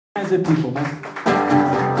talented people, man.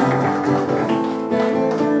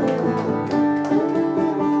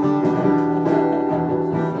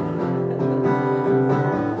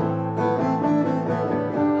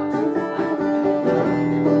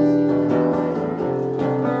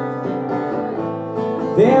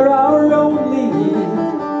 There are only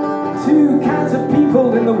two kinds of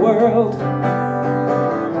people in the world: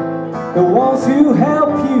 the ones who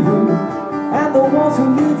help you and the ones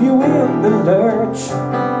who leave you in the lurch.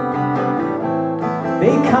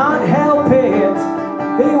 They can't help it,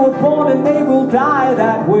 they were born and they will die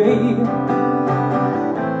that way.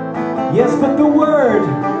 Yes, but the word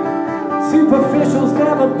superficial's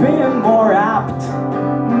never been more apt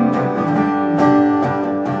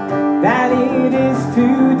than it is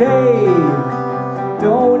today.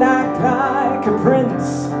 Don't act like a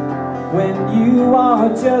prince when you are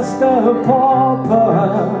just a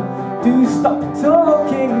pauper. Do stop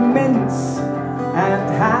talking mince and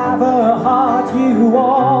have a heart you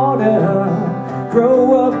oughta.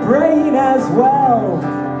 Grow a brain as well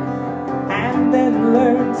and then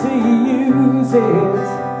learn to use it.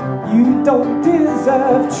 You don't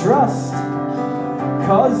deserve trust,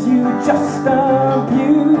 'cause you just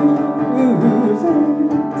abuse it.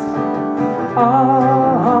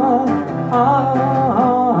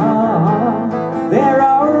 There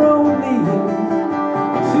are only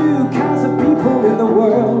two kinds of people in the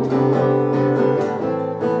world: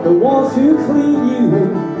 the ones who clean you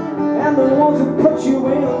and the ones who put you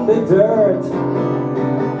in the dirt.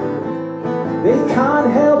 They can't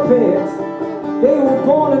help it, they were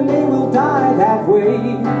born and they will die that way.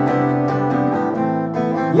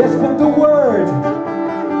 Yes, but the word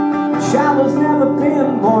shallow's never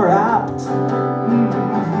been more apt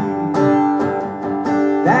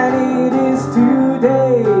than it is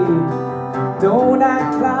today. Don't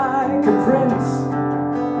act like a prince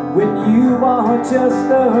when you are just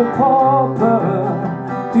a pauper.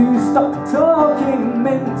 Do stop talking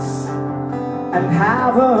mince and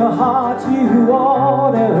have a heart you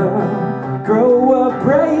oughta. Grow a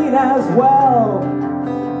brain as well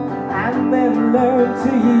and then learn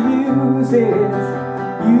to use it.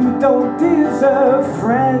 You don't deserve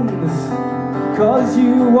friends, 'cause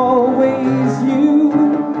you always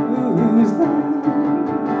use them.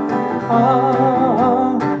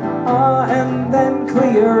 And then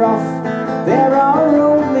clear off. There are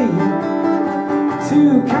only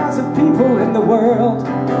two kinds of people in the world: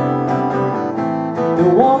 the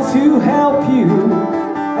ones who help you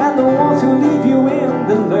and the ones who leave you in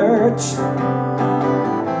the lurch.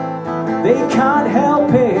 They can't help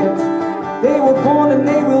it, they were born and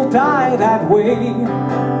they will die that way.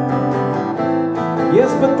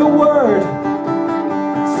 Yes, but the word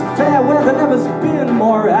fair weather never's been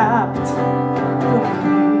more apt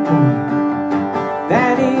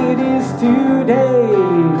than it is today.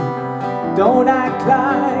 Don't act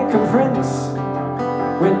like a prince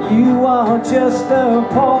when you are just a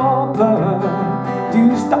pauper. Do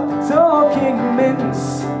stop talking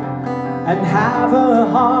mince and have a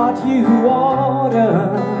heart you oughta.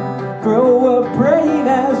 Grow a brain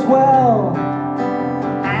as well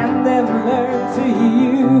and then learn to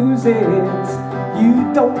use it. You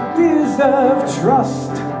don't deserve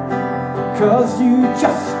trust, 'cause you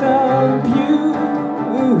just abuse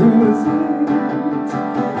it.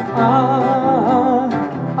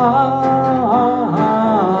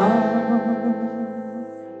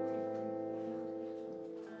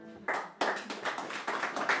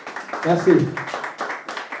 Merci.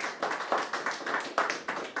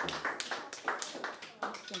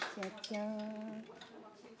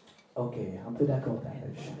 Ok, un peu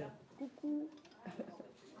d'accordage.